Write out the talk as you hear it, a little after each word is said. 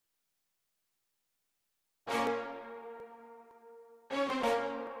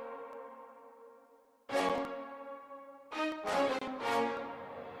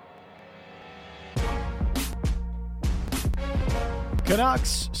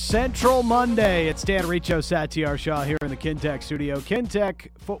Canucks Central Monday. It's Dan Riccio, Satyar Shah here in the Kintec studio. Kintec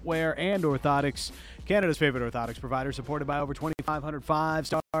Footwear and Orthotics, Canada's favorite orthotics provider, supported by over 2,500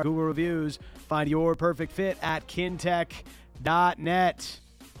 five-star Google reviews. Find your perfect fit at kintec.net.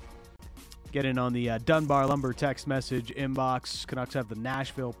 Get in on the Dunbar Lumber text message inbox. Canucks have the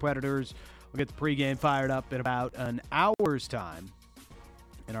Nashville Predators. We'll get the pregame fired up in about an hour's time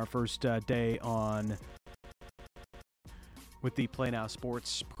in our first day on with the Play Now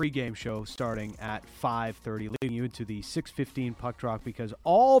Sports pregame show starting at 5:30, leading you into the 6:15 puck drop because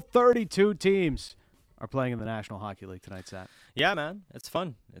all 32 teams are playing in the National Hockey League tonight, Sat. Yeah, man. It's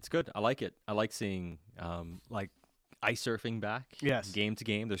fun. It's good. I like it. I like seeing ice surfing back. Yes. Game to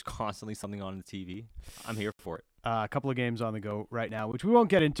game. There's constantly something on the TV. I'm here for it. A couple of games on the go right now, which we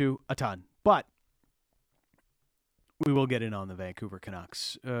won't get into a ton, but we will get in on the Vancouver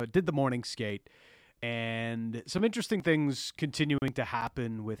Canucks. Did the morning skate. And some interesting things continuing to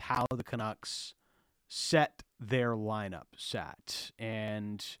happen with how the Canucks set their lineup, Sat.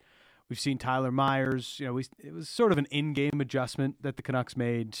 And we've seen Tyler Myers. It was sort of an in-game adjustment that the Canucks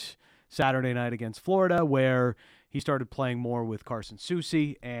made Saturday night against Florida, where he started playing more with Carson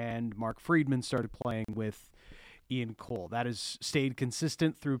Soucy and Mark Friedman started playing with Ian Cole. That has stayed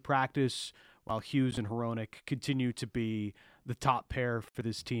consistent through practice, while Hughes and Hronek continue to be the top pair for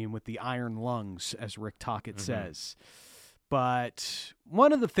this team with the iron lungs, as Rick Tocchet says. But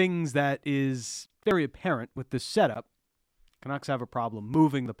one of the things that is very apparent with this setup, Canucks have a problem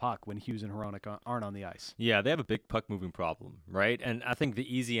moving the puck when Hughes and Hronek aren't on the ice. Yeah, they have a big puck moving problem, right? And I think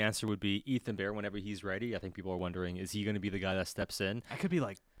the easy answer would be Ethan Bear whenever he's ready. I think people are wondering, is he going to be the guy that steps in? That could be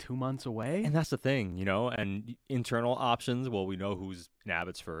like 2 months away. And that's the thing, and internal options, well, we know who's in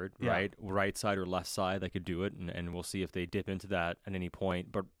Abbotsford, right? Right side or left side that could do it, and we'll see if they dip into that at any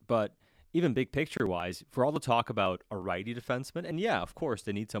point. But even big picture-wise, for all the talk about a righty defenseman, and yeah, of course,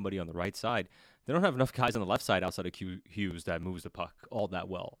 they need somebody on the right side, they don't have enough guys on the left side outside of Hughes that moves the puck all that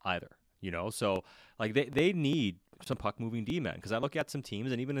well either, So, they need some puck-moving D-men, because I look at some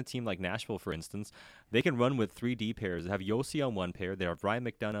teams, and even a team like Nashville, for instance, they can run with 3 D pairs. They have Yossi on one pair, they have Ryan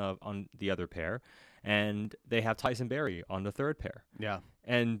McDonough on the other pair, and they have Tyson Barrie on the third pair. Yeah.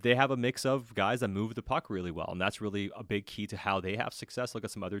 And they have a mix of guys that move the puck really well, and that's really a big key to how they have success. Look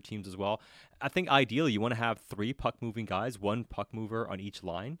at some other teams as well. I think ideally you want to have 3 puck-moving guys, 1 puck mover on each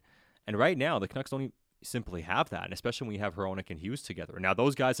line. And right now, the Canucks don't simply have that, and especially when you have Hronek and Hughes together. Now,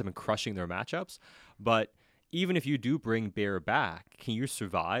 those guys have been crushing their matchups, but even if you do bring Bear back, can you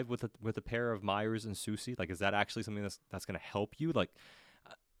survive with a pair of Myers and Soucy? Is that actually something that's going to help you?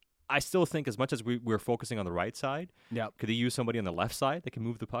 I still think as much as we're focusing on the right side, could they use somebody on the left side that can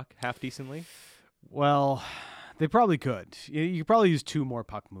move the puck half decently? Well, they probably could. You could probably use 2 more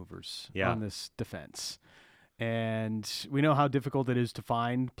puck movers on this defense. And we know how difficult it is to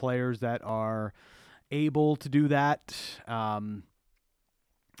find players that are able to do that.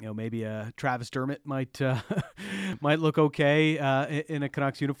 Maybe Travis Dermott might look okay in a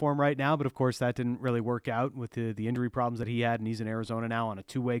Canucks uniform right now, but of course that didn't really work out with the injury problems that he had, and he's in Arizona now on a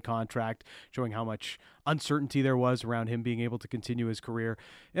 2-way contract, showing how much uncertainty there was around him being able to continue his career.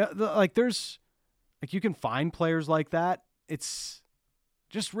 You can find players like that. It's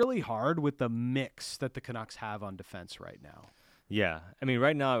just really hard with the mix that the Canucks have on defense right now. Yeah, I mean,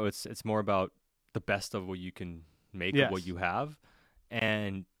 right now it's more about the best of what you can make of what you have,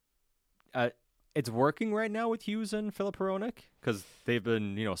 and it's working right now with Hughes and Filip Hronek because they've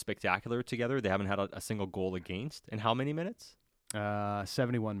been spectacular together. They haven't had a single goal against in how many minutes?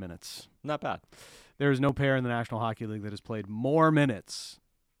 71 minutes. Not bad. There is no pair in the National Hockey League that has played more minutes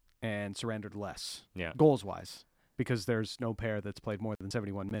and surrendered less, goals-wise, because there's no pair that's played more than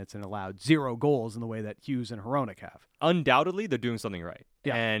 71 minutes and allowed 0 goals in the way that Hughes and Hronek have. Undoubtedly, they're doing something right.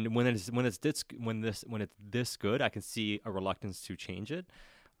 Yeah. And when it's this good, I can see a reluctance to change it.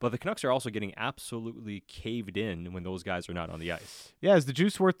 But the Canucks are also getting absolutely caved in when those guys are not on the ice. Yeah, is the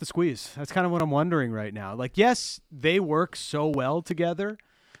juice worth the squeeze? That's kind of what I'm wondering right now. Yes, they work so well together,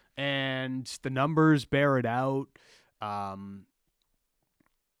 and the numbers bear it out. Of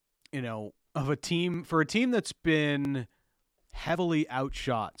a team that's been heavily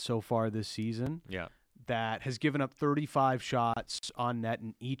outshot so far this season. Yeah. That has given up 35 shots on net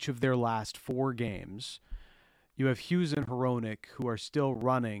in each of their last 4 games. You have Hughes and Hronek, who are still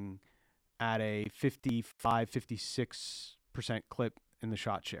running at a 55-56% clip in the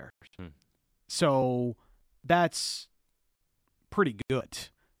shot share. So that's pretty good.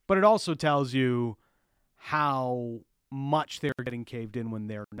 But it also tells you how much they're getting caved in when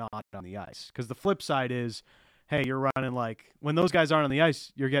they're not on the ice. Because the flip side is, hey, you're running when those guys aren't on the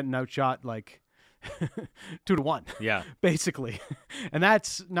ice, you're getting outshot 2-1. Yeah. Basically. And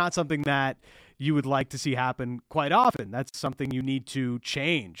that's not something that you would like to see happen quite often. That's something you need to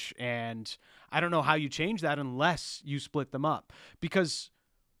change. And I don't know how you change that unless you split them up, because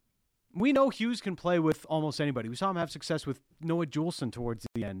we know Hughes can play with almost anybody. We saw him have success with Noah Juleson towards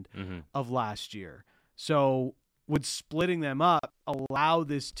the end of last year. So would splitting them up allow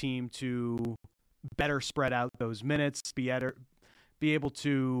this team to better spread out those minutes, be able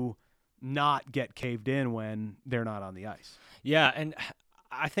to not get caved in when they're not on the ice? Yeah, and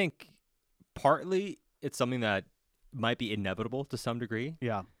I think partly it's something that might be inevitable to some degree.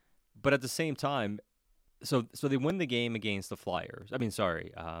 Yeah. But at the same time, so they win the game against the Flyers.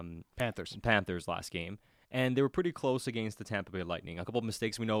 Panthers last game, and they were pretty close against the Tampa Bay Lightning. A couple of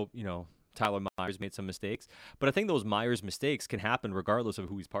mistakes. We know, Tyler Myers made some mistakes, but I think those Myers mistakes can happen regardless of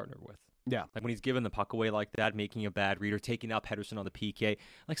who he's partnered with. Yeah. Like when he's giving the puck away like that, making a bad read, or taking out Pettersson on the PK,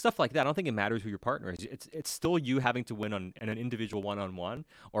 like stuff like that. I don't think it matters who your partner is. It's still you having to win on an individual one-on-one,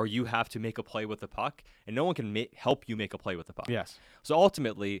 or you have to make a play with the puck, and no one can help you make a play with the puck. Yes. So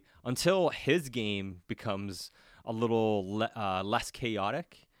ultimately, until his game becomes a little less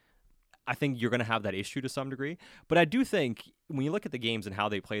chaotic, I think you're going to have that issue to some degree. But I do think when you look at the games and how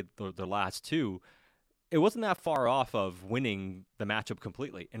they played the last two, it wasn't that far off of winning the matchup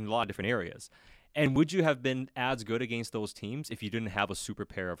completely in a lot of different areas. And would you have been as good against those teams if you didn't have a super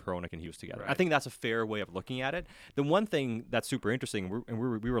pair of Hronek and Hughes together? Right. I think that's a fair way of looking at it. The one thing that's super interesting,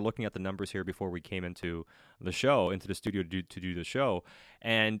 we were looking at the numbers here before we came into the studio to do the show,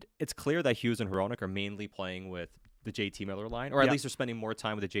 and it's clear that Hughes and Hronek are mainly playing with the JT Miller line, or at least they're spending more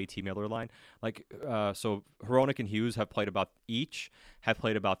time with the JT Miller line. So Hronek and Hughes have played about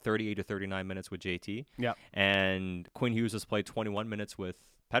 38 to 39 minutes with JT. Yeah. And Quinn Hughes has played 21 minutes with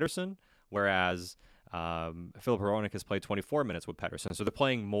Pettersson, whereas Philip Hronek has played 24 minutes with Pettersson. So they're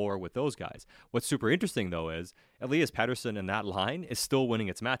playing more with those guys. What's super interesting, though, is Elias Pettersson in that line is still winning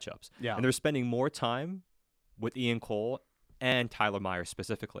its matchups. Yeah. And they're spending more time with Ian Cole and Tyler Myers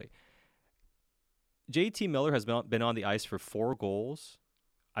specifically. JT Miller has been on the ice for 4 goals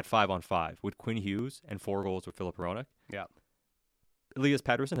at 5-on-5 with Quinn Hughes and 4 goals with Philip Hronek. Yeah. Elias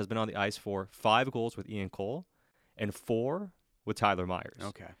Pettersson has been on the ice for 5 goals with Ian Cole and 4 with Tyler Myers.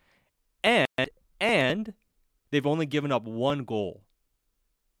 Okay. And they've only given up 1 goal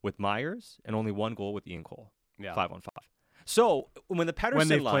with Myers and only 1 goal with Ian Cole. Yeah. 5-on-5. So when they've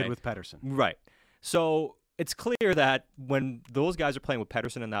played with Pettersson. Right. So it's clear that when those guys are playing with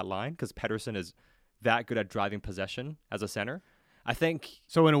Pettersson in that line, because Pettersson is that good at driving possession as a center, I think.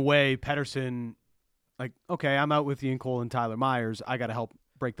 So in a way, Pettersson, okay, I'm out with Ian Cole and Tyler Myers. I got to help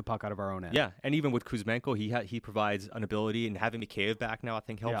break the puck out of our own end. Yeah, and even with Kuzmenko, he provides an ability, and having Mikheyev back now I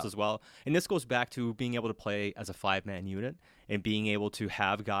think helps as well. And this goes back to being able to play as a 5-man unit and being able to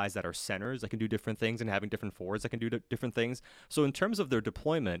have guys that are centers that can do different things and having different forwards that can do different things. So in terms of their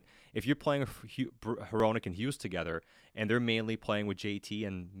deployment, if you're playing Hronek and Hughes together and they're mainly playing with JT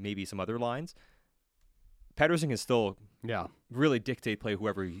and maybe some other lines, Pettersson can still really dictate play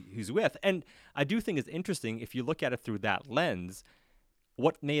whoever he's with. And I do think it's interesting if you look at it through that lens,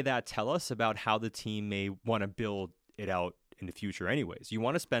 what may that tell us about how the team may want to build it out in the future anyways? You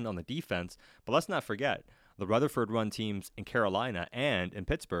want to spend on the defense, but let's not forget, the Rutherford-run teams in Carolina and in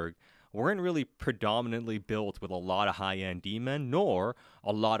Pittsburgh weren't really predominantly built with a lot of high-end D-men, nor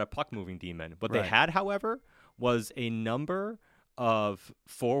a lot of puck-moving D-men. What they had, however, was a number of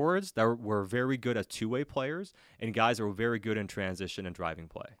forwards that were very good as two-way players and guys that were very good in transition and driving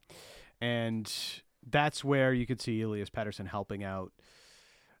play. And that's where you could see Elias Pettersson helping out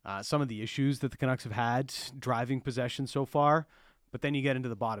some of the issues that the Canucks have had driving possession so far. But then you get into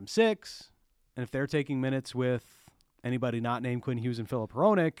the bottom 6, and if they're taking minutes with anybody not named Quinn Hughes and Philip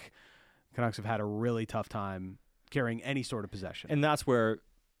Hronek, Canucks have had a really tough time carrying any sort of possession. And that's where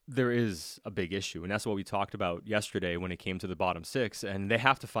there is a big issue, and that's what we talked about yesterday when it came to the bottom 6, and they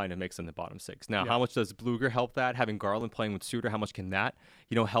have to find a mix in the bottom 6. Now, how much does Bluger help that? Having Garland playing with Suter, how much can that,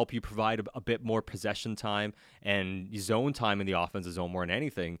 help you provide a bit more possession time and zone time in the offensive zone more than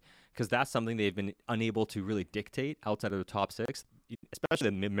anything? Because that's something they've been unable to really dictate outside of the top 6, especially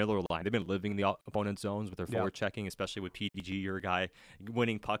the Miller line. They've been living in the opponent's zones with their forward checking, especially with PDG, your guy,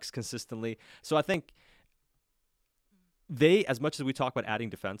 winning pucks consistently. So I think they, as much as we talk about adding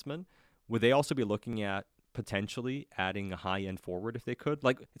defensemen, would they also be looking at potentially adding a high-end forward if they could?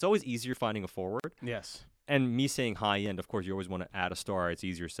 Like, it's always easier finding a forward. Yes. And me saying high-end, of course, you always want to add a star. It's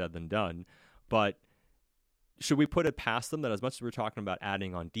easier said than done. But should we put it past them that as much as we're talking about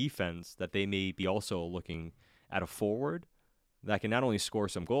adding on defense, that they may be also looking at a forward that can not only score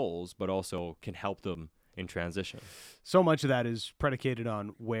some goals, but also can help them in transition. So much of that is predicated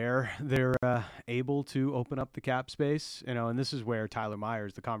on where they're able to open up the cap space, and this is where Tyler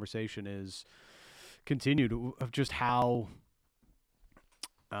Myers, the conversation is continued of just how,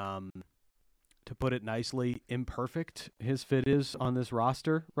 to put it nicely, imperfect his fit is on this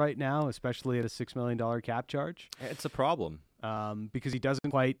roster right now, especially at a $6 million cap charge. It's a problem. Because he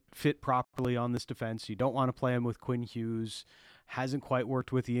doesn't quite fit properly on this defense. You don't want to play him with Quinn Hughes. Hasn't quite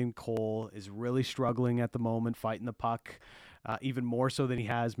worked with Ian Cole. Is really struggling at the moment fighting the puck, even more so than he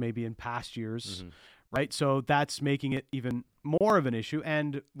has maybe in past years. Right? So that's making it even more of an issue.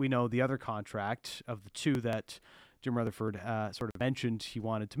 And we know the other contract of the two that Jim Rutherford sort of mentioned he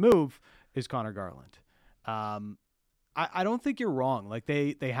wanted to move is Connor Garland. I don't think you're wrong. Like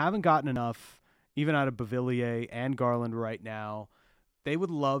they haven't gotten enough even out of Beauvillier and Garland right now. They would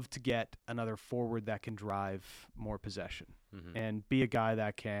love to get another forward that can drive more possession and be a guy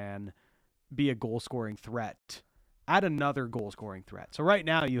that can be a goal-scoring threat, add another goal-scoring threat. So right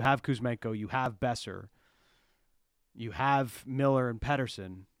now you have Kuzmenko, you have Besser, you have Miller and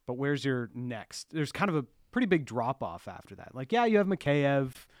Pettersson, but where's your next? There's kind of a pretty big drop-off after that. Like, yeah, you have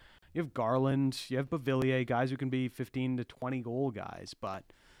Mikheyev, you have Garland, you have Beauvillier, guys who can be 15 to 20 goal guys, but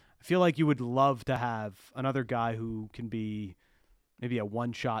I feel like you would love to have another guy who can be maybe a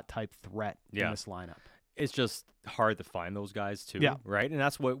one-shot type threat in this lineup. It's just hard to find those guys too, right? And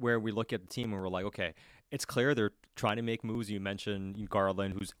that's where we look at the team and we're like, okay, it's clear they're trying to make moves. You mentioned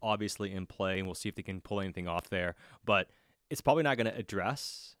Garland, who's obviously in play, and we'll see if they can pull anything off there. But it's probably not going to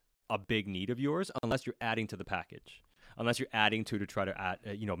address a big need of yours unless you're adding to the package, unless you're adding to try to add,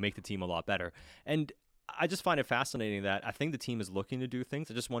 make the team a lot better. And I just find it fascinating that I think the team is looking to do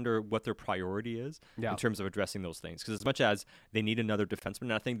things. I just wonder what their priority is in terms of addressing those things. Because as much as they need another defenseman,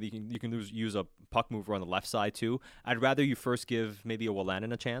 and I think you can use a puck mover on the left side too. I'd rather you first give maybe a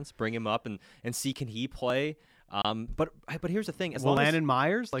Wolanin a chance, bring him up and see can he play. But here's the thing: Wolanin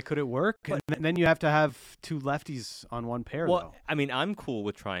Myers, like, could it work? And then you have to have two lefties on one pair. Well, I mean, I'm cool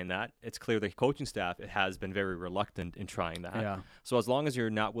with trying that. It's clear the coaching staff has been very reluctant in trying that. Yeah. So as long as you're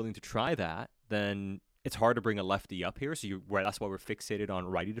not willing to try that, then it's hard to bring a lefty up here. So that's why we're fixated on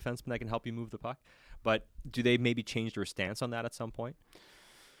righty defensemen that can help you move the puck. But do they maybe change their stance on that at some point?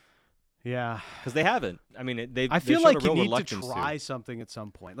 Yeah, because they haven't. I mean, I feel like you need to try something at some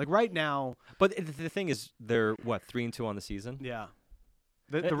point. Like right now. But the thing is, they're 3-2 on the season. Yeah,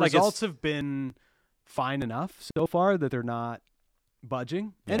 the results have been fine enough so far that they're not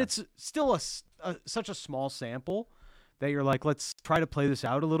budging, and it's still such a small sample that you're like, let's try to play this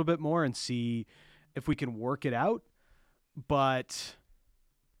out a little bit more and see if we can work it out. But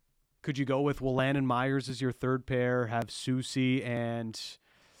could you go with Wolanin Myers as your third pair, have Soucy and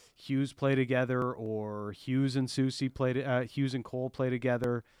Hughes play together, or Hughes and Hughes and Cole play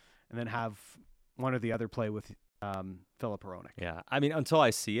together, and then have one or the other play with Filip Hronek? Yeah, I mean, until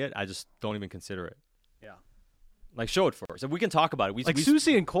I see it, I just don't even consider it. Yeah, like, show it for us. If we can talk about it.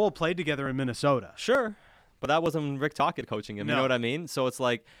 Soucy and Cole played together in Minnesota. Sure, but that wasn't Rick Tocchet coaching him. No. You know what I mean? So it's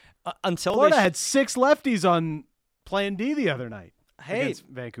like until Florida had 6 lefties on Plan D the other night against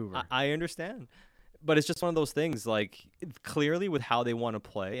Vancouver. I understand. But it's just one of those things, like, clearly with how they want to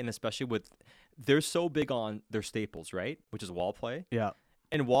play, and especially they're so big on their staples, right? Which is wall play. Yeah.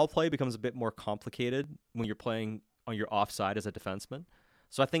 And wall play becomes a bit more complicated when you're playing on your offside as a defenseman.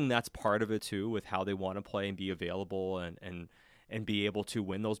 So I think that's part of it too, with how they want to play and be available and be able to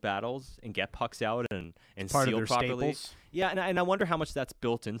win those battles and get pucks out and seal properly. Staples. Yeah, and I wonder how much that's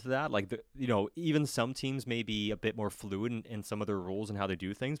built into that. Like, even some teams may be a bit more fluid in some of their rules and how they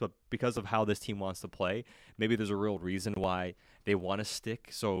do things, but because of how this team wants to play, maybe there's a real reason why they want to stick.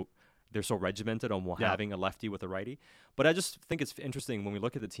 So they're so regimented on having a lefty with a righty. But I just think it's interesting when we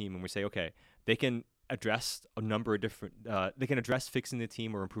look at the team and we say, okay, they can address a number of different they can address fixing the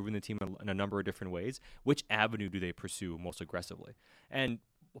team or improving the team in a number of different ways. Which avenue do they pursue most aggressively? And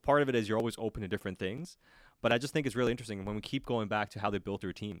part of it is you're always open to different things, but I just think it's really interesting when we keep going back to how they built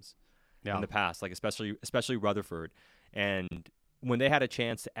their teams in the past, like especially Rutherford. And when they had a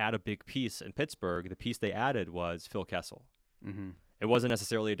chance to add a big piece in Pittsburgh, the piece they added was Phil Kessel. Mm-hmm. It wasn't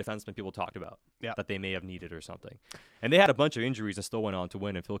necessarily a defenseman people talked about that they may have needed or something. And they had a bunch of injuries and still went on to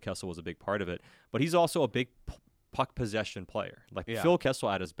win, and Phil Kessel was a big part of it. But he's also a big puck possession player. Phil Kessel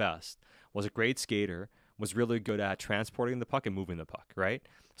at his best was a great skater, was really good at transporting the puck and moving the puck, right?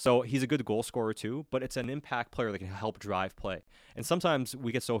 So he's a good goal scorer too, but it's an impact player that can help drive play. And sometimes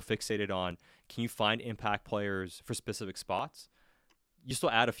we get so fixated on, can you find impact players for specific spots? You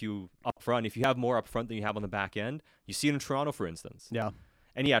still add a few up front. If you have more up front than you have on the back end, you see it in Toronto, for instance. Yeah.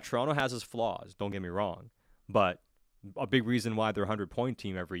 And Toronto has its flaws, don't get me wrong. But a big reason why they're a 100-point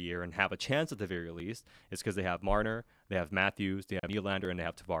team every year and have a chance at the very least is because they have Marner, they have Matthews, they have Nylander, and they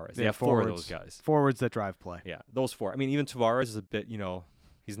have Tavares. They have four of those guys. Forwards that drive play. Yeah, those four. I mean, even Tavares is a bit,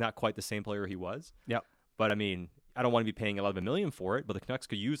 he's not quite the same player he was. Yep. But I mean, I don't want to be paying $11 million for it, but the Canucks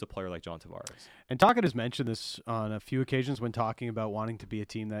could use a player like John Tavares. And Tocchet has mentioned this on a few occasions when talking about wanting to be a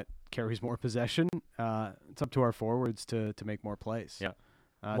team that carries more possession. It's up to our forwards to make more plays. Yeah.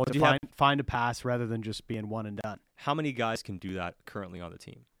 To find a pass rather than just being one and done. How many guys can do that currently on the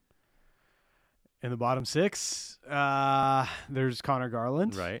team? In the bottom six, there's Connor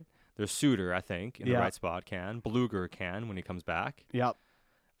Garland. Right. There's Suter, I think, in the right spot can. Bluger can when he comes back. Yep.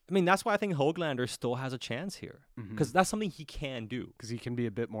 I mean, that's why I think Höglander still has a chance here. Because that's something he can do. Because he can be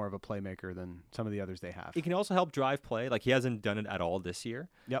a bit more of a playmaker than some of the others they have. He can also help drive play. Like, he hasn't done it at all this year.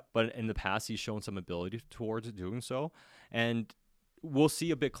 Yep. But in the past, he's shown some ability towards doing so. And we'll see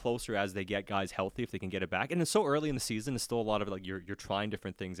a bit closer as they get guys healthy if they can get it back. And it's so early in the season. It's still a lot of like you're trying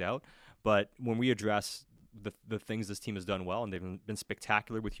different things out. But when we address the things this team has done well, and they've been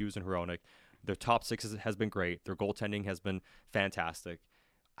spectacular with Hughes and Hronek, their top six has been great. Their goaltending has been fantastic.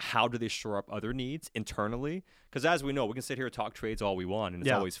 How do they shore up other needs internally? Because as we know, we can sit here and talk trades all we want, and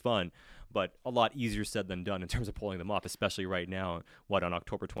it's always fun, but a lot easier said than done in terms of pulling them off, especially right now, on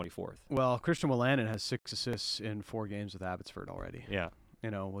October 24th. Well, Christian Wolanin has 6 assists in 4 games with Abbotsford already. Yeah.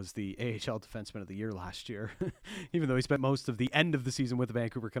 Was the AHL Defenseman of the Year last year, even though he spent most of the end of the season with the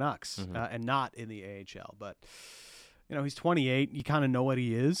Vancouver Canucks and not in the AHL. But, he's 28. You kind of know what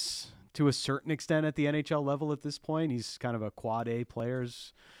he is to a certain extent at the NHL level at this point. He's kind of a quad A player.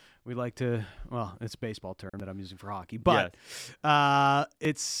 We like to, it's a baseball term that I'm using for hockey, but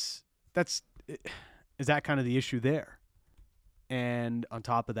is that kind of the issue there? And on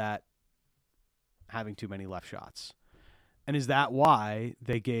top of that, having too many left shots. And is that why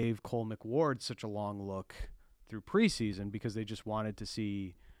they gave Cole McWard such a long look through preseason? Because they just wanted to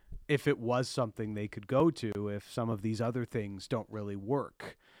see if it was something they could go to if some of these other things don't really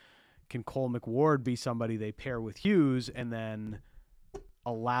work. Can Cole McWard be somebody they pair with Hughes and then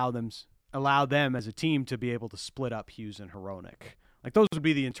allow them as a team to be able to split up Hughes and Hronek? Like, those would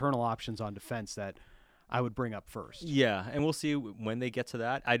be the internal options on defense that I would bring up first. Yeah, and we'll see when they get to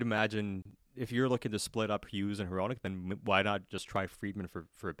that. I'd imagine if you're looking to split up Hughes and Hronek, then why not just try Friedman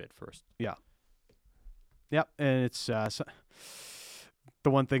for a bit first? Yeah. Yep, and it's the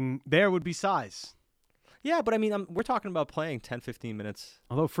one thing there would be size. Yeah, but I mean, we're talking about playing 10, 15 minutes.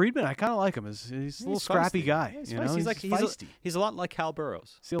 Although Friedman, I kind of like him. He's a little scrappy guy. He's feisty. He's a lot like Cal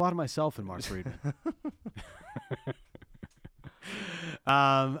Burrows. See a lot of myself in Mark Friedman.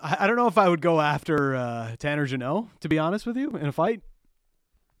 I don't know if I would go after Tanner Jeannot, to be honest with you, in a fight.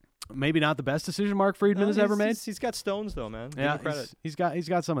 Maybe not the best decision Mark Friedman has ever made. He's got stones, though, man. Yeah, give him credit. He's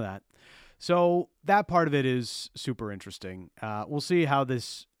got some of that. So that part of it is super interesting. We'll see how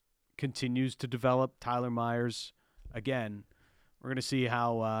this continues to develop. Tyler Myers, again, we're going to see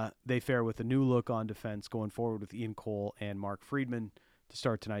how they fare with a new look on defense going forward with Ian Cole and Mark Friedman to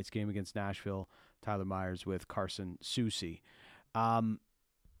start tonight's game against Nashville. Tyler Myers with Carson Soucy. Andrei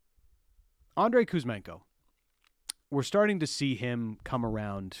Kuzmenko. We're starting to see him come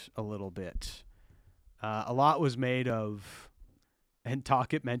around a little bit. A lot was made of, and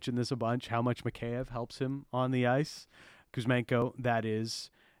Tocchet mentioned this a bunch, how much Mikheyev helps him on the ice. Kuzmenko, that is.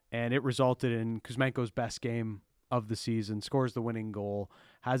 And it resulted in Kuzmenko's best game of the season, scores the winning goal,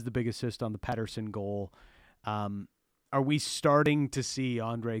 has the big assist on the Pettersson goal. Are we starting to see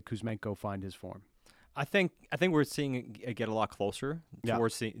Andrei Kuzmenko find his form? I think we're seeing it get a lot closer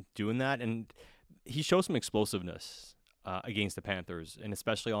towards doing that, and he shows some explosiveness against the Panthers, and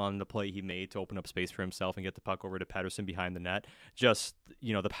especially on the play he made to open up space for himself and get the puck over to Pettersson behind the net. Just,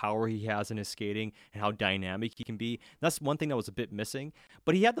 the power he has in his skating and how dynamic he can be. That's one thing that was a bit missing,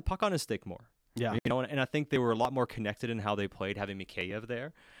 but he had the puck on his stick more. Yeah. And I think they were a lot more connected in how they played, having Mikheyev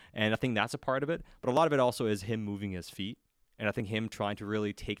there, and I think that's a part of it, but a lot of it also is him moving his feet, and I think him trying to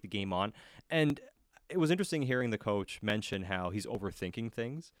really take the game on. And it was interesting hearing the coach mention how he's overthinking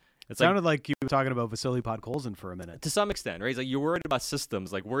things. It sounded like you were talking about Vasily Podkolzin for a minute. To some extent, right? He's like, you're worried about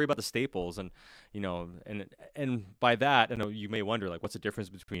systems, like worry about the staples, and and by that, I know you may wonder, like, what's the difference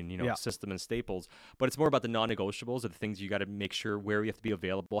between system and staples? But it's more about the non-negotiables, or the things you got to make sure where you have to be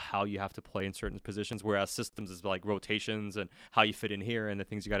available, how you have to play in certain positions. Whereas systems is like rotations and how you fit in here and the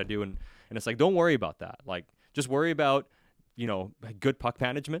things you got to do, and it's like, don't worry about that. Like, just worry about good puck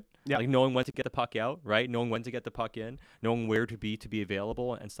management, like knowing when to get the puck out, right? Knowing when to get the puck in, knowing where to be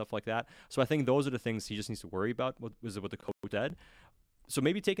available and stuff like that. So I think those are the things he just needs to worry about, what the coach said. So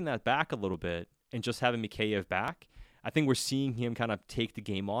maybe taking that back a little bit and just having Mikheyev back, I think we're seeing him kind of take the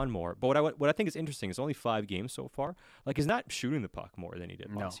game on more. But what I think is interesting is only 5 games so far. Like, he's not shooting the puck more than he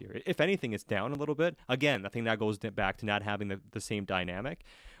did last year. If anything, it's down a little bit. Again, I think that goes back to not having the same dynamic.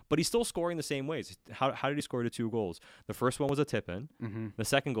 But he's still scoring the same ways. How did he score the 2 goals? The first one was a tip-in. Mm-hmm. The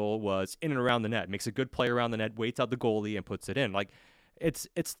second goal was in and around the net. Makes a good play around the net, waits out the goalie, and puts it in. Like,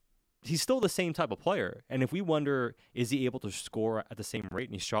 he's still the same type of player. And if we wonder, is he able to score at the same rate?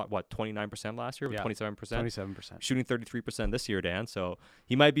 And he shot, 29% last year? 27%? 27%. Shooting 33% this year, Dan. So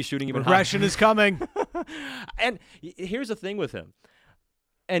he might be shooting even higher. Regression is coming. And here's the thing with him.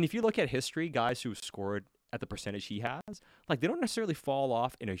 And if you look at history, guys who scored at the percentage he has, like, they don't necessarily fall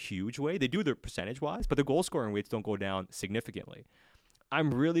off in a huge way. They do their percentage-wise, but their goal-scoring rates don't go down significantly.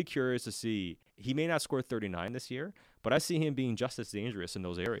 I'm really curious to see. He may not score 39 this year, but I see him being just as dangerous in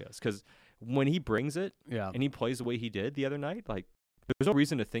those areas. Because when he brings it and he plays the way he did the other night, like, there's no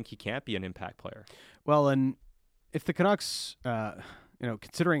reason to think he can't be an impact player. Well, and if the Canucks,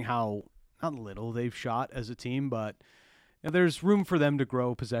 considering how not little they've shot as a team, but there's room for them to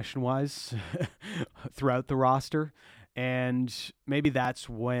grow possession-wise throughout the roster. And maybe that's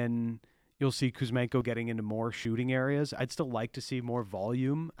when you'll see Kuzmenko getting into more shooting areas. I'd still like to see more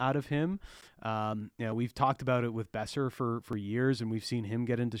volume out of him. We've talked about it with Besser for years, and we've seen him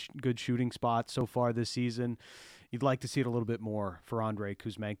get into good shooting spots so far this season. You'd like to see it a little bit more for Andrei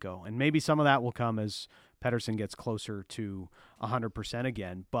Kuzmenko. And maybe some of that will come as Pettersson gets closer to 100%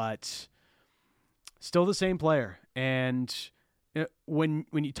 again. But still the same player. And when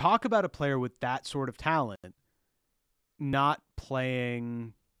you talk about a player with that sort of talent, not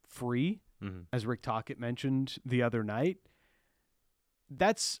playing free, as Rick Tocchet mentioned the other night,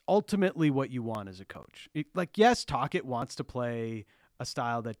 that's ultimately what you want as a coach. Yes, Tocchet wants to play a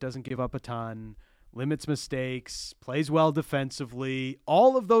style that doesn't give up a ton, limits mistakes, plays well defensively.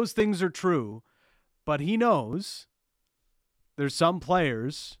 All of those things are true, but he knows there's some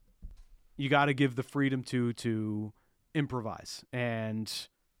players you got to give the freedom to improvise and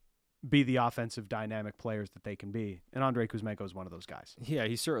be the offensive dynamic players that they can be. And Andrei Kuzmenko is one of those guys. Yeah,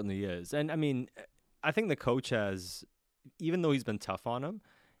 he certainly is. And I mean, I think the coach has, even though he's been tough on him,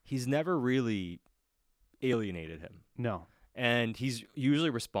 he's never really alienated him. No. And he's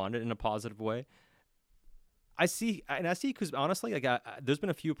usually responded in a positive way. I see, because honestly, there's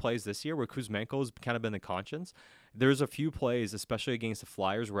been a few plays this year where Kuzmenko's kind of been the conscience. There's a few plays, especially against the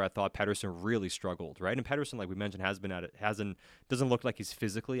Flyers, where I thought Pettersson really struggled, right? And Pettersson, like we mentioned, doesn't look like he's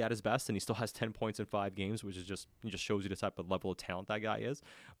physically at his best, and he still has 10 points in 5 games, which is just shows you the type of level of talent that guy is.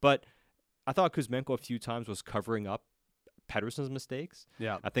 But I thought Kuzmenko a few times was covering up Pettersson's mistakes.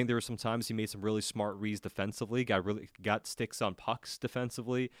 Yeah, I think there were some times he made some really smart reads defensively. Got sticks on pucks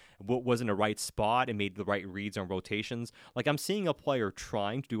defensively. Was in the right spot and made the right reads on rotations. Like, I'm seeing a player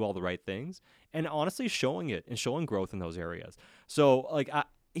trying to do all the right things and honestly showing it and showing growth in those areas. So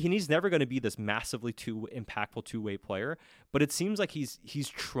he's never going to be this massively impactful two-way player, but it seems like he's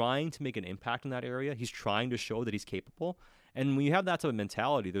trying to make an impact in that area. He's trying to show that he's capable. And when you have that type of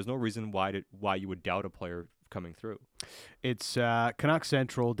mentality, there's no reason why you would doubt a player coming through. It's Canucks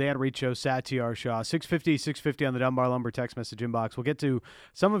Central, Dan Riccio, Satyar Shah, 650 on the Dunbar Lumber text message inbox. We'll get to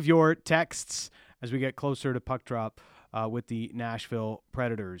some of your texts as we get closer to puck drop with the Nashville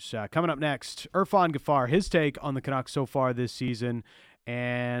Predators. Coming up next, Irfan Gaffar, his take on the Canucks so far this season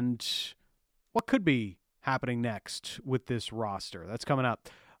and what could be happening next with this roster. That's coming up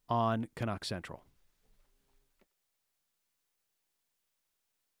on Canucks Central.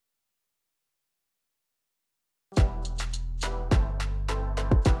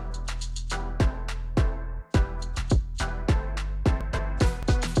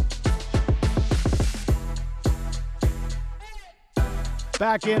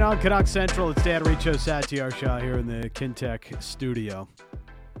 Back in on Canucks Central, it's Dan Riccio, Satyar Shah here in the Kintec studio.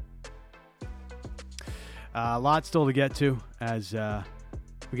 A lot still to get to as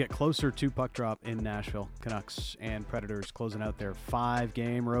we get closer to puck drop in Nashville. Canucks and Predators closing out their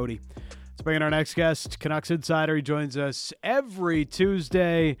 5-game roadie. Let's bring in our next guest, Canucks Insider. He joins us every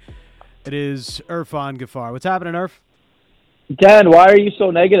Tuesday. It is Irfan Gaffar. What's happening, Irf? Dan, why are you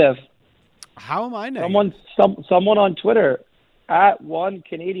so negative? How am I negative? Someone on Twitter,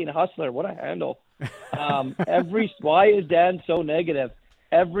 @1CanadianHustler. What a handle. Why is Dan so negative?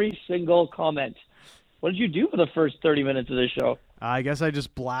 Every single comment. What did you do for the first 30 minutes of this show? I guess I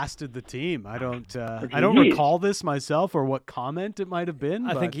just blasted the team. I don't recall this myself or what comment it might have been.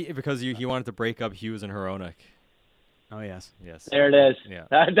 I think because he wanted to break up Hughes and Hronek. Oh, yes. There it is. Yeah.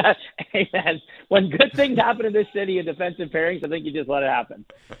 Hey, man, when good things happen in this city in defensive pairings, I think you just let it happen.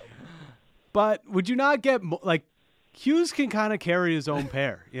 But would you not get Hughes can kind of carry his own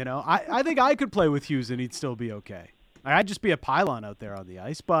pair, you know? I think I could play with Hughes and he'd still be okay. I'd just be a pylon out there on the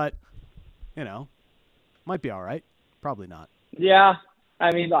ice, but, might be all right. Probably not. Yeah.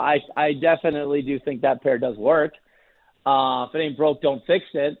 I mean, I definitely do think that pair does work. If it ain't broke, don't fix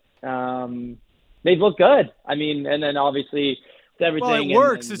it. They look good. I mean, and then obviously with everything. Well, it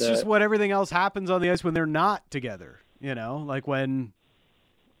works. It's just what everything else happens on the ice when they're not together. Like when,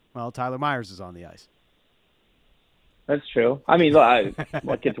 Tyler Myers is on the ice. That's true. I mean,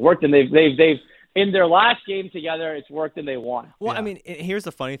 look, it's worked, and they've in their last game together, it's worked and they won. Well, yeah. I mean, here's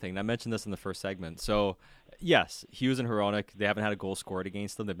the funny thing. I mentioned this in the first segment. So, yes, Hughes and Hronek, they haven't had a goal scored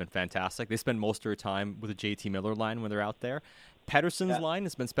against them. They've been fantastic. They spend most of their time with the JT Miller line when they're out there. Pettersson's line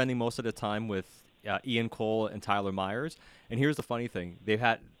has been spending most of the time with Ian Cole and Tyler Myers. And here's the funny thing.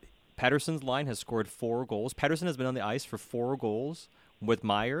 Pettersson's line has scored 4 goals. Pettersson has been on the ice for 4 goals with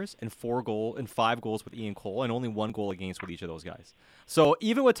Myers and 5 goals with Ian Cole, and only 1 goal against with each of those guys. So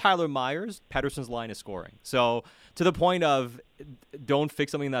even with Tyler Myers, Pettersson's line is scoring. So to the point of don't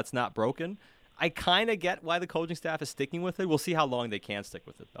fix something that's not broken, I kind of get why the coaching staff is sticking with it. We'll see how long they can stick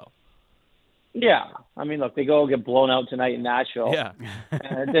with it, though. Yeah. I mean, look, they go get blown out tonight in Nashville. Yeah.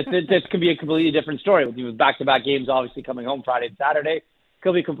 This could be a completely different story. With back-to-back games obviously coming home Friday and Saturday,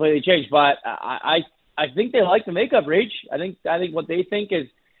 could be completely changed. But I think they like the makeup, Rach. I think what they think is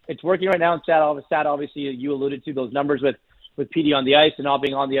it's working right now. And stat obviously you alluded to those numbers with PD on the ice and not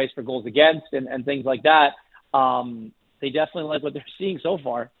being on the ice for goals against and things like that. They definitely like what they're seeing so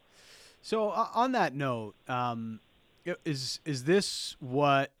far. So on that note, is this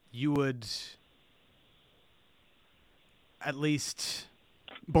what you would at least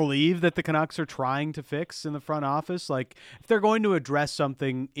believe that the Canucks are trying to fix in the front office? Like, if they're going to address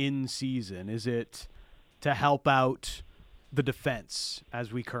something in season, is it to help out the defense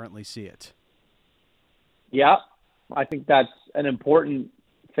as we currently see it? Yeah, I think that's an important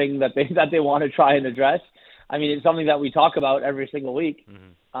thing that they want to try and address. I mean, it's something that we talk about every single week.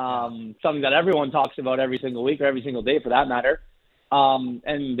 Mm-hmm. Something that everyone talks about every single week or every single day for that matter. And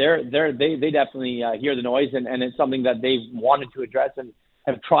they definitely hear the noise, and it's something that they've wanted to address and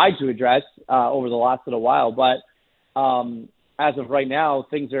have tried to address over the last little while. But as of right now,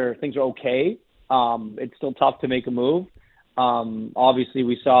 things are okay. It's still tough to make a move. Obviously,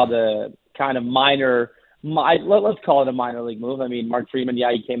 we saw the kind of let's call it a minor league move. I mean, Mark Freeman,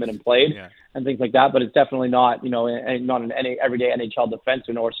 he came in and played and things like that, but it's definitely not, not an everyday NHL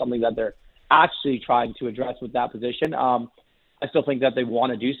defenseman or something that they're actually trying to address with that position. I still think that they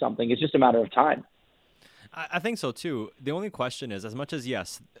want to do something. It's just a matter of time. I think so too. The only question is, as much as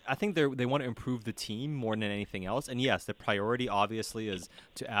yes, I think they want to improve the team more than anything else. And yes, the priority obviously is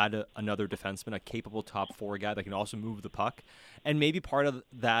to add another defenseman, a capable top 4 guy that can also move the puck. And maybe part of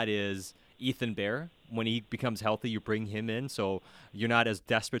that is Ethan Bear. When he becomes healthy, you bring him in, so you're not as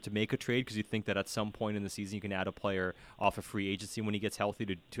desperate to make a trade because you think that at some point in the season you can add a player off of free agency when he gets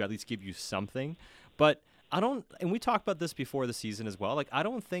healthy to at least give you something. But and we talked about this before the season as well, I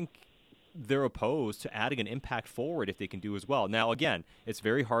don't think they're opposed to adding an impact forward if they can do as well. Now, again, it's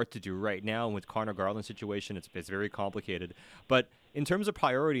very hard to do right now. And with Connor Garland's situation, it's very complicated. But in terms of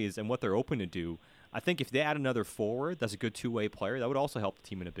priorities and what they're open to do, I think if they add another forward that's a good two-way player, that would also help the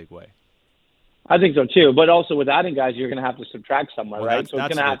team in a big way. I think so too, but also with adding guys, you're going to have to subtract somewhere, right? So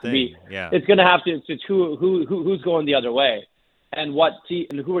it's going to have to be. Yeah. It's going to have to. It's who's going the other way, and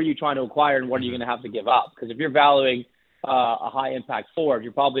and who are you trying to acquire, and what are you going to have to give up? Because if you're valuing a high impact forward,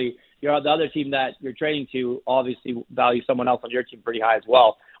 the other team that you're trading to obviously value someone else on your team pretty high as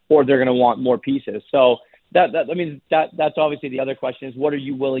well, or they're going to want more pieces. So that's obviously the other question is what are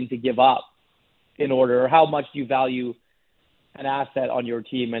you willing to give up in order, or how much do you value an asset on your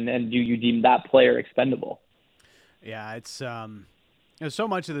team, and do you deem that player expendable? Yeah, it's so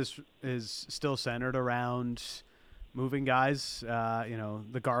much of this is still centered around moving guys.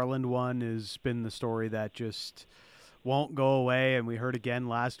 The Garland one has been the story that just won't go away, and we heard again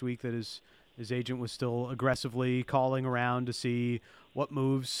last week that his agent was still aggressively calling around to see what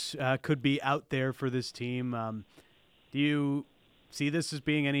moves could be out there for this team. Do you see this as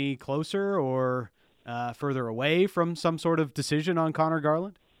being any closer or further away from some sort of decision on Connor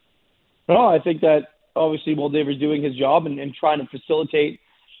Garland? No, I think that obviously Moldaver's doing his job and trying to facilitate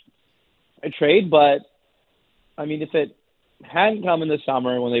a trade. But, I mean, if it hadn't come in the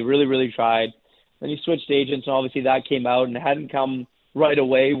summer when they really, really tried, then he switched agents, and obviously that came out, and it hadn't come right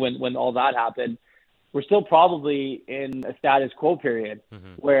away when all that happened, we're still probably in a status quo period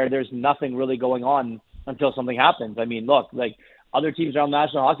where there's nothing really going on until something happens. I mean, look, other teams around the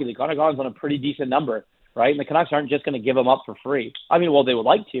National Hockey League, Connor Garland's on a pretty decent number, right? And the Canucks aren't just going to give him up for free. I mean, well, they would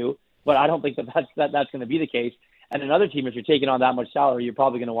like to, but I don't think that's going to be the case. And another team, if you're taking on that much salary, you're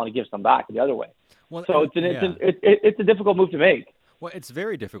probably going to want to give some back the other way. Well, So it's a difficult move to make. Well, it's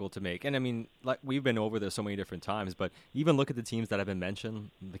very difficult to make. And I mean, like we've been over this so many different times, but even look at the teams that have been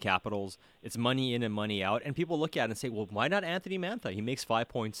mentioned, the Capitals, it's money in and money out. And people look at it and say, well, why not Anthony Mantha? He makes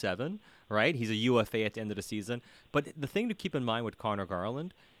 5.7, right? He's a UFA at the end of the season. But the thing to keep in mind with Connor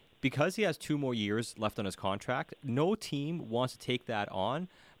Garland, because he has 2 more years left on his contract, no team wants to take that on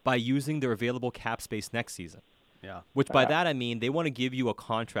by using their available cap space next season. Yeah. Which by that I mean they want to give you a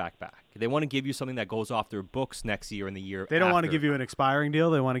contract back. They want to give you something that goes off their books next year and the year They don't want to after. give you an expiring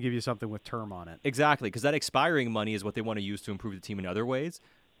deal. They want to give you something with term on it. Exactly, because that expiring money is what they want to use to improve the team in other ways.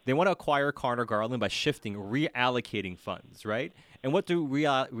 They want to acquire Connor Garland by shifting, reallocating funds, right? And what do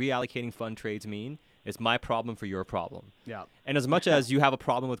reallocating fund trades mean? It's my problem for your problem. Yeah. And as much as you have a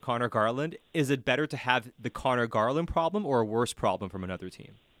problem with Connor Garland, is it better to have the Connor Garland problem or a worse problem from another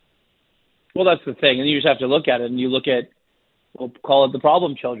team? Well, that's the thing. And you just have to look at it, and you look at, we'll call it the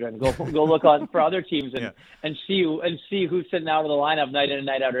problem children. Go look on for other teams and see who's sitting out of the lineup night in and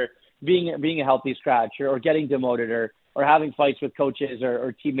night out, or being a healthy scratch, or getting demoted, or having fights with coaches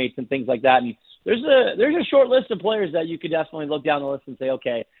or teammates and things like that. And there's a short list of players that you could definitely look down the list and say,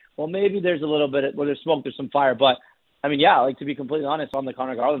 okay, well, maybe there's a little bit where there's smoke, there's some fire. But I mean, yeah, like to be completely honest on the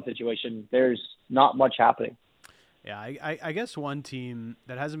Connor Garland situation, there's not much happening. Yeah, I guess one team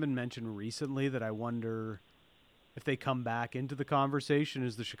that hasn't been mentioned recently that I wonder if they come back into the conversation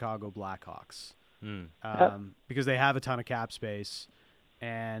is the Chicago Blackhawks. Because they have a ton of cap space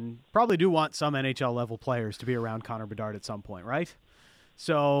and probably do want some NHL level players to be around Connor Bedard at some point, right?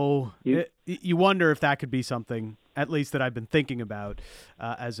 So you wonder if that could be something, at least that I've been thinking about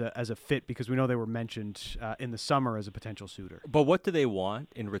as a fit, because we know they were mentioned in the summer as a potential suitor. But what do they want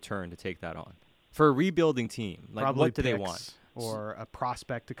in return to take that on? For a rebuilding team, like Probably what do they picks want? Or a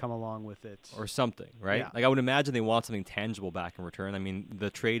prospect to come along with it. Or something, right? Yeah. Like I would imagine they want something tangible back in return. I mean, the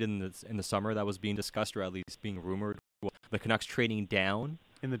trade in the summer that was being discussed, or at least being rumored, the Canucks trading down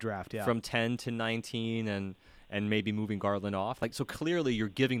In the draft, yeah. from 10 to 19 and maybe moving Garland off. Like, so clearly you're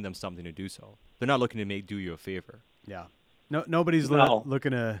giving them something to do so. They're not looking to do you a favor. Yeah. Nobody's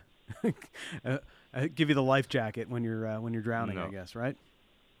looking to give you the life jacket when you're drowning, No. I guess, right?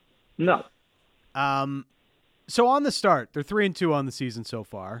 No. So on the start, they're 3-2 on the season so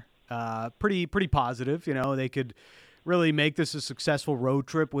far. Pretty positive. You know, they could really make this a successful road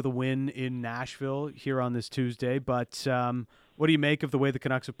trip with a win in Nashville here on this Tuesday. But what do you make of the way the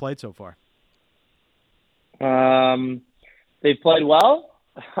Canucks have played so far? They've played well.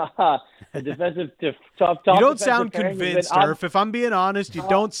 The defensive top. You don't sound convinced, Irf. If I'm being honest, you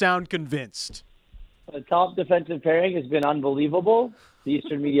don't sound convinced. The top defensive pairing has been unbelievable. The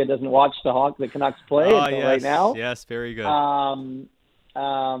Eastern media doesn't watch the Canucks play until right now. Yes, very good.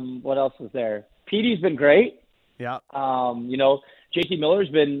 What else is there? Petey's been great. Yeah. JT Miller's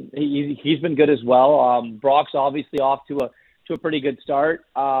he's been good as well. Brock's obviously off to a pretty good start.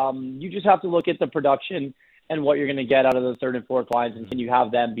 You just have to look at the production and what you're going to get out of the third and fourth lines, and can you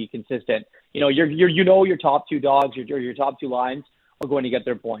have them be consistent? Your top two dogs, your top two lines are going to get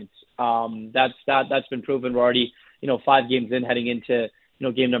their points. That's been proven. We're already 5 games in, heading into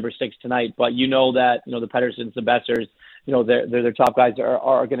game number 6 tonight. But that the Petterssons, the Bessers, their top guys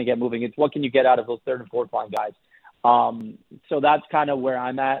are going to get moving. It's what can you get out of those third and fourth line guys. So that's kind of where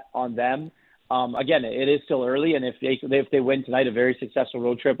I'm at on them. Again, it is still early, and if they win tonight, a very successful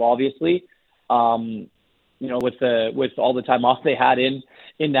road trip, obviously. With all the time off they had in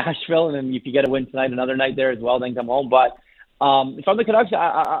Nashville, and then if you get a win tonight, another night there as well, then come home. But if I'm the Canucks,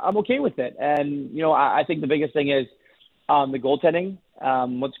 I'm okay with it. And I think the biggest thing is the goaltending.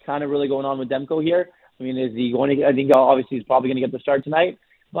 What's kind of really going on with Demko here? I mean, is he going to? I think obviously he's probably going to get the start tonight.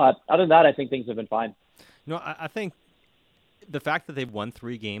 But other than that, I think things have been fine. I think the fact that they've won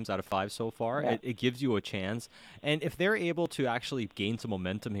 3 games out of 5 so far, it gives you a chance. And if they're able to actually gain some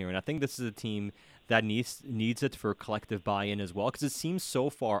momentum here, and I think this is a team that needs it for collective buy-in as well, because it seems so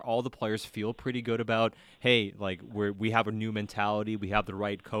far all the players feel pretty good about, hey, like we have a new mentality, we have the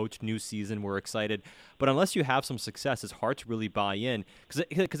right coach, new season, we're excited. But unless you have some success, it's hard to really buy in,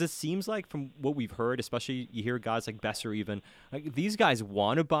 because it seems like from what we've heard, especially you hear guys like Besser even, like these guys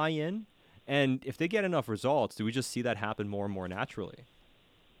want to buy in, and if they get enough results, do we just see that happen more and more naturally?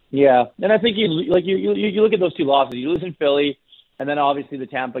 Yeah, and I think you look at those 2 losses. You lose in Philly, and then obviously the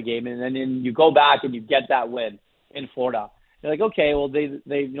Tampa game, and then you go back and you get that win in Florida. You're like, okay, well they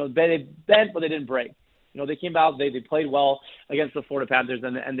bent, but they didn't break. They came out, they played well against the Florida Panthers,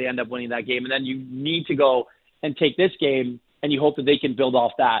 and they end up winning that game. And then you need to go and take this game, and you hope that they can build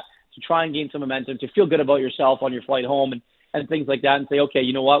off that to try and gain some momentum, to feel good about yourself on your flight home, and things like that and say, okay,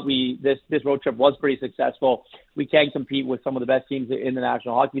 you know what, this road trip was pretty successful. We can compete with some of the best teams in the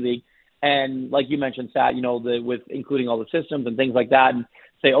National Hockey League. And like you mentioned, Sat, with including all the systems and things like that, and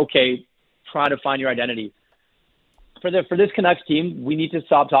say, okay, try to find your identity. For this Canucks team, we need to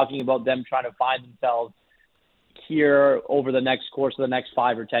stop talking about them trying to find themselves here over the next course of the next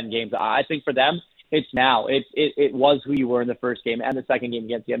 5 or 10 games. I think for them, it's now. It was who you were in the first game and the second game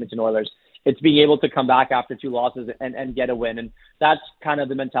against the Edmonton Oilers. It's being able to come back after 2 losses and get a win. And that's kind of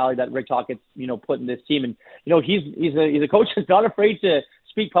the mentality that Rick Tocchet's, put in this team. And, he's a coach that's not afraid to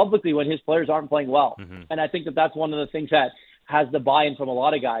speak publicly when his players aren't playing well. Mm-hmm. And I think that's one of the things that has the buy-in from a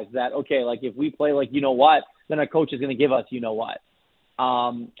lot of guys that, okay, like if we play like what, then our coach is going to give us what.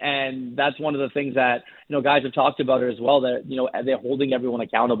 And that's one of the things that, guys have talked about it as well, that, they're holding everyone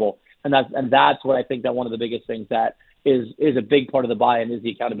accountable. And that's what I think that one of the biggest things that is a big part of the buy-in is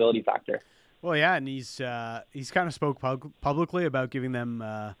the accountability factor. Well, yeah, and he's kind of spoke publicly about giving them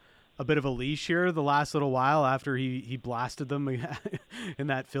a bit of a leash here the last little while after he blasted them in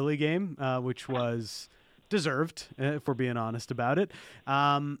that Philly game, which was deserved, if we're being honest about it.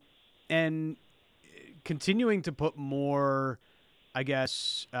 And continuing to put more, I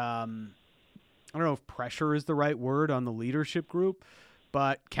guess, I don't know if pressure is the right word on the leadership group,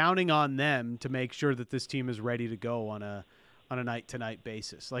 but counting on them to make sure that this team is ready to go on a night-to-night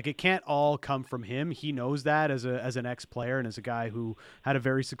basis. Like, it can't all come from him. He knows that as an ex-player and as a guy who had a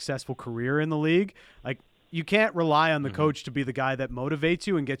very successful career in the league. Like, you can't rely on the coach to be the guy that motivates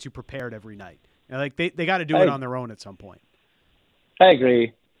you and gets you prepared every night. Like, they got to do it on their own at some point. I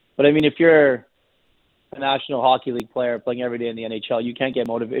agree. But, I mean, if you're a National Hockey League player playing every day in the NHL, you can't get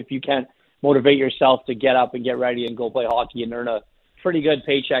motivated. If you can't motivate yourself to get up and get ready and go play hockey and earn a pretty good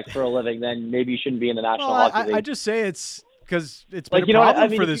paycheck for a living, then maybe you shouldn't be in the National Hockey League. I just say it's because it's been a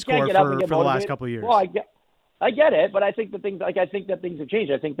problem for this core for the last couple of years. Well, I get it, but I think that things have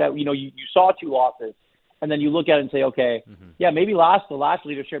changed. I think that you saw 2 losses, and then you look at it and say, okay, maybe the last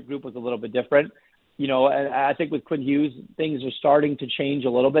leadership group was a little bit different. And I think with Quinn Hughes, things are starting to change a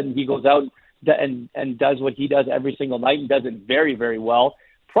little bit, and he goes out and does what he does every single night and does it very, very well.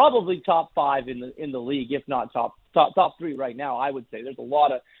 Probably top 5 in the league, if not top 3 right now. I would say there's a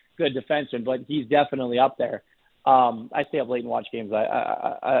lot of good defensemen, but he's definitely up there. I stay up late and watch games.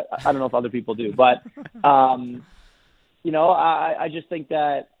 I don't know if other people do, but I just think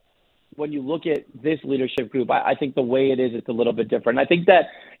that when you look at this leadership group, I think the way it is, it's a little bit different. I think that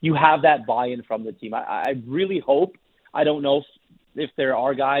you have that buy-in from the team. I really hope. I don't know if there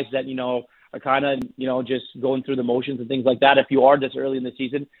are guys that are kind of, just going through the motions and things like that. If you are this early in the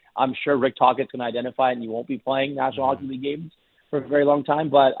season, I'm sure Rick Tocchet's going to identify it and you won't be playing National Hockey League games for a very long time.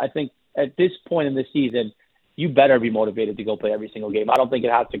 But I think at this point in the season, you better be motivated to go play every single game. I don't think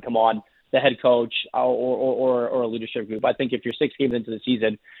it has to come on the head coach or a leadership group. I think if you're 6 games into the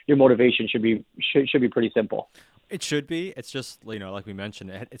season, your motivation should be pretty simple. It should be. It's just, like we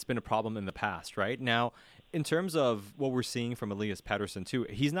mentioned, it's been a problem in the past, right? Now, in terms of what we're seeing from Elias Pettersson, too,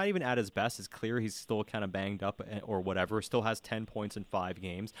 he's not even at his best. It's clear he's still kind of banged up or whatever, still has 10 points in 5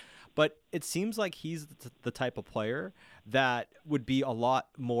 games. But it seems like he's the type of player that would be a lot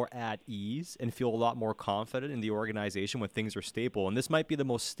more at ease and feel a lot more confident in the organization when things are stable. And this might be the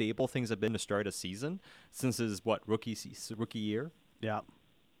most stable things have been to start a season since his, rookie year? Yeah.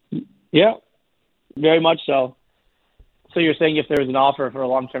 Yeah, very much so. So you're saying if there was an offer for a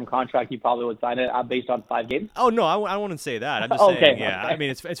long-term contract, you probably would sign it based on 5 games? Oh, no, I wouldn't say that. I'm just saying, yeah. Okay. I mean,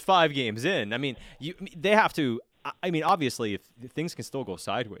 it's 5 games in. I mean, they have to – I mean, obviously, if things can still go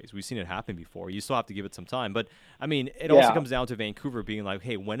sideways. We've seen it happen before. You still have to give it some time. But, I mean, it also comes down to Vancouver being like,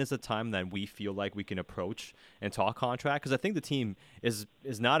 hey, when is the time that we feel like we can approach and talk contract? Because I think the team is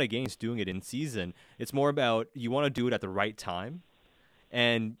not against doing it in season. It's more about you want to do it at the right time.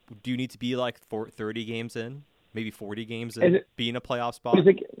 And do you need to be like 30 games in? Maybe 40 games in, be in a playoff spot? Or is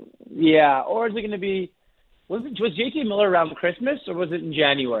it going to be – was JT Miller around Christmas or was it in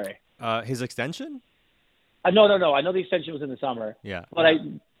January? His extension? No. I know the extension was in the summer. Yeah. But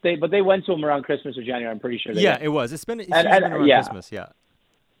they went to him around Christmas or January. I'm pretty sure. It was. It's been around Christmas, yeah.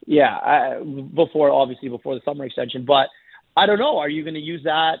 Yeah, before the summer extension. But I don't know. Are you going to use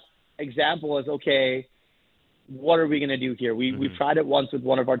that example as, okay, what are we going to do here? We've tried it once with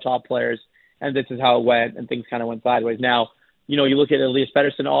one of our top players, and this is how it went, and things kind of went sideways. Now, you look at Elias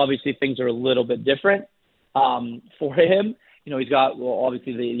Pettersson, obviously things are a little bit different for him. He's got,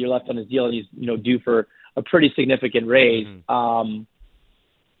 obviously the year left on his deal, and he's, due for a pretty significant raise.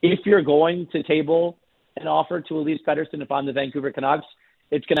 If you're going to table an offer to Elias Pettersson, if I'm the Vancouver Canucks,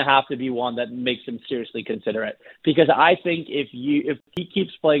 it's going to have to be one that makes him seriously consider it. Because I think if he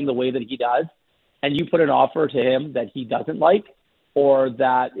keeps playing the way that he does, and you put an offer to him that he doesn't like, or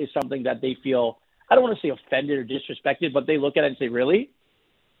that is something that they feel, I don't want to say offended or disrespected, but they look at it and say, really?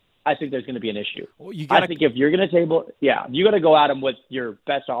 I think there's going to be an issue. Well, I think if you're going to you got to go at him with your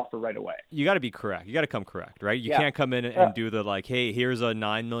best offer right away. You got to be correct. You got to come correct, right? You can't come in and do the like, hey, here's a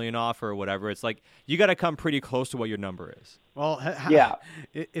 $9 million offer or whatever. It's like you got to come pretty close to what your number is. Well,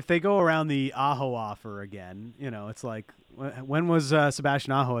 if they go around the Aho offer again, it's like, when was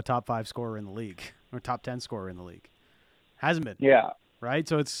Sebastian Aho a top 5 scorer in the league or top 10 scorer in the league? Hasn't been. Yeah. Right.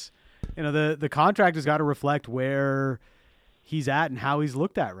 So it's, the contract has got to reflect where he's at and how he's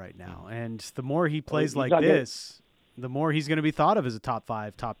looked at right now. And the more he plays like this, the more he's going to be thought of as a top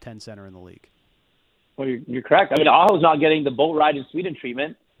 5, top 10 center in the league. Well, you're correct. I mean, Aho's not getting the boat ride in Sweden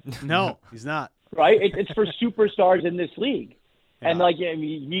treatment. No, he's not. Right? It's for superstars in this league. Yeah. And,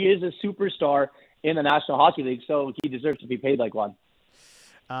 he is a superstar in the National Hockey League, so he deserves to be paid like one.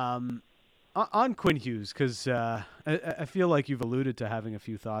 On Quinn Hughes, because I feel like you've alluded to having a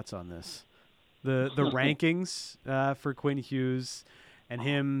few thoughts on this. The rankings for Quinn Hughes and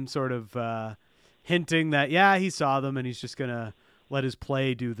him sort of hinting that, he saw them and he's just going to let his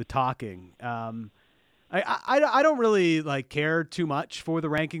play do the talking. I don't really care too much for the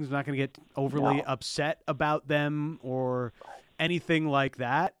rankings. I'm not going to get overly upset about them or anything like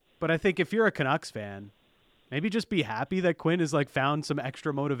that. But I think if you're a Canucks fan, maybe just be happy that Quinn has found some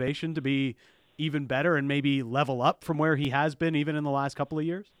extra motivation to be even better and maybe level up from where he has been even in the last couple of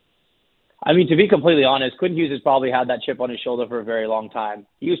years. I mean, to be completely honest, Quinn Hughes has probably had that chip on his shoulder for a very long time.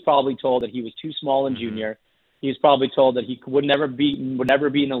 He was probably told that he was too small in junior. He was probably told that he would never be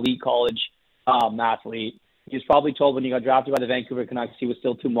an elite college athlete. He was probably told when he got drafted by the Vancouver Canucks he was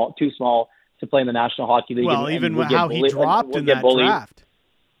still too small to play in the National Hockey League. Well, even how he dropped in that draft.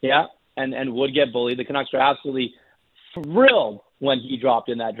 Yeah, and would get bullied. The Canucks were absolutely thrilled when he dropped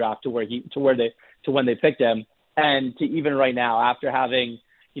in that draft to when they picked him, and to even right now after having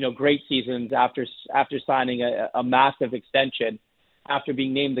great seasons, after signing a massive extension, after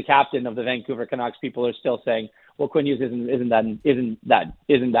being named the captain of the Vancouver Canucks, people are still saying, well, Quinn Hughes isn't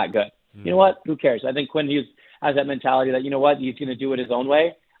that good. You know what? Who cares? I think Quinn Hughes has that mentality that, he's going to do it his own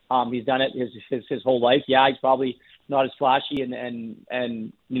way. He's done it his whole life. Yeah, he's probably not as flashy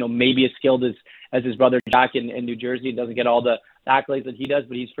and maybe as skilled as his brother Jack in New Jersey. He doesn't get all the accolades that he does,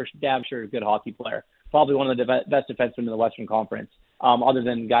 but he's for damn sure a good hockey player. Probably one of the best defensemen in the Western Conference, other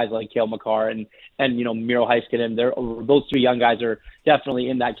than guys like Cale Makar and Miro Heiskanen. Those 3 young guys are definitely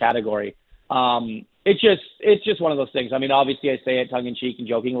in that category. It's just one of those things. I mean, obviously I say it tongue in cheek and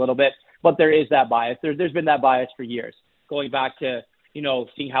joking a little bit, but there is that bias. There's been that bias for years, going back to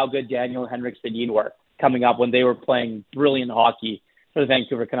seeing how good Daniel and Henrik Sedin were coming up when they were playing brilliant hockey for the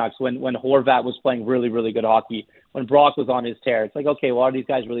Vancouver Canucks, when Horvat was playing really, really good hockey, when Brock was on his tear. It's like, okay, well, are these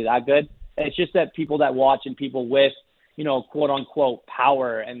guys really that good? And it's just that people that watch and people with, quote unquote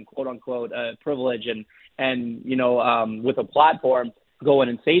power and quote unquote privilege and with a platform go in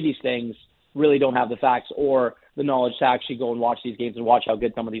and say these things really don't have the facts or the knowledge to actually go and watch these games and watch how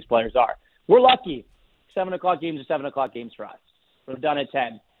good some of these players are. We're lucky. 7 o'clock games are 7 o'clock games for us. We're done at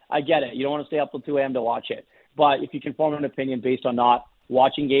 10. I get it. You don't want to stay up till 2 a.m. to watch it. But if you can form an opinion based on not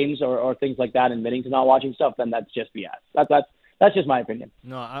watching games or things like that and admitting to not watching stuff, then that's just BS. That's just my opinion.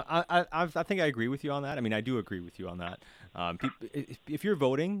 No, I think I agree with you on that. I mean, I do agree with you on that. If you're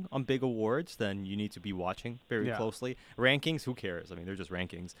voting on big awards, then you need to be watching very closely. Rankings, who cares? I mean, they're just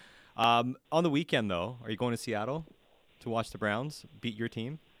rankings. On the weekend, though, are you going to Seattle to watch the Browns beat your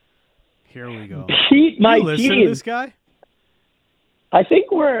team? Here we go. Beat my team. Listen to this guy? I think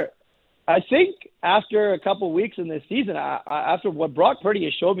after a couple weeks in this season, after what Brock Purdy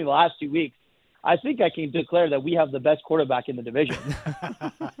has showed me the last 2 weeks, I think I can declare that we have the best quarterback in the division.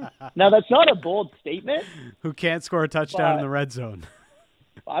 Now, that's not a bold statement. Who can't score a touchdown in the red zone.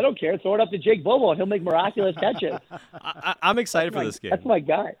 I don't care. Throw it up to Jake Bobo, and he'll make miraculous catches. I'm excited for this game. That's my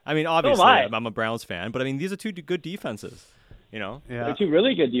guy. I mean, obviously, I'm a Browns fan, but I mean, these are 2 good defenses. They're 2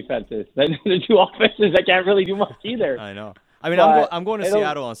 really good defenses. They're 2 offenses that can't really do much either. I know. I mean, I'm going to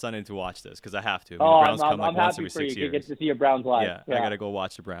Seattle on Sunday to watch this because I have to. I mean, the Browns come I'm once happy every for 6 you. years. You get to see your Browns live. Yeah, I got to go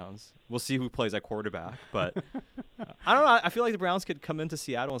watch the Browns. We'll see who plays at quarterback. But I don't know. I feel like the Browns could come into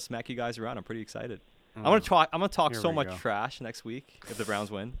Seattle and smack you guys around. I'm pretty excited. I'm gonna talk so much trash next week if the Browns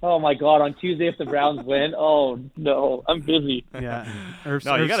win. Oh my God! On Tuesday, if the Browns win, oh no, I'm busy. Yeah, you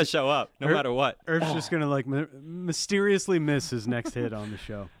got to show up no matter what. Irv's just gonna mysteriously miss his next hit on the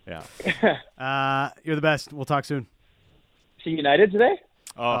show. Yeah. You're the best. We'll talk soon. See United today?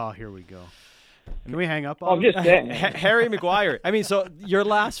 Oh, here we go. Can we hang up? I'm just saying. Harry Maguire. I mean, so your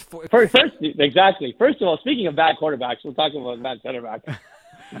last first, exactly. First of all, speaking of bad quarterbacks, we'll talk about bad center back.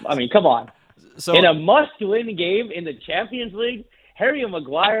 I mean, come on. in a must-win game in the Champions League, Harry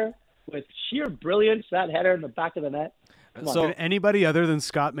Maguire with sheer brilliance, that header in the back of the net. So did anybody other than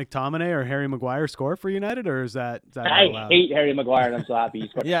Scott McTominay or Harry Maguire score for United, or is that I hate Harry Maguire, and I'm so happy he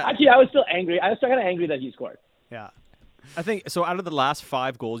scored. Yeah. Actually, I was still angry. I was still kind of angry that he scored. Yeah. I think so. Out of the last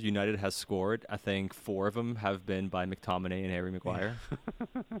 5 goals United has scored, I think 4 of them have been by McTominay and Harry Maguire.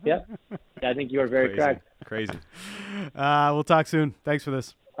 Yeah, I think you are very correct. Crazy. We'll talk soon. Thanks for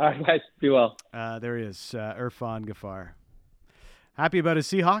this. All right, guys. Be well. There he is, Irfan Ghaffar. Happy about his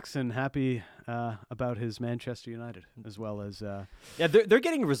Seahawks and happy about his Manchester United, as well as yeah, they're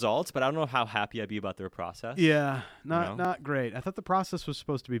getting results, but I don't know how happy I'd be about their process. Yeah, not great. I thought the process was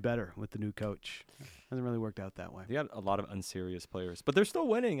supposed to be better with the new coach. Hasn't really worked out that way. They got a lot of unserious players, but they're still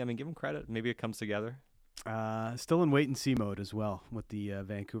winning. I mean, give them credit. Maybe it comes together. Still in wait-and-see mode as well with the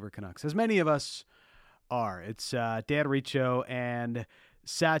Vancouver Canucks, as many of us are. It's Dan Riccio and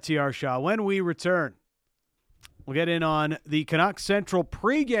Satyar Shah. When we return, we'll get in on the Canucks Central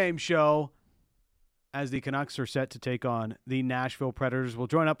pregame show as the Canucks are set to take on the Nashville Predators. We'll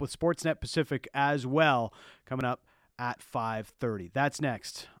join up with Sportsnet Pacific as well, coming up at 5:30. That's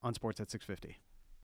next on Sportsnet 650.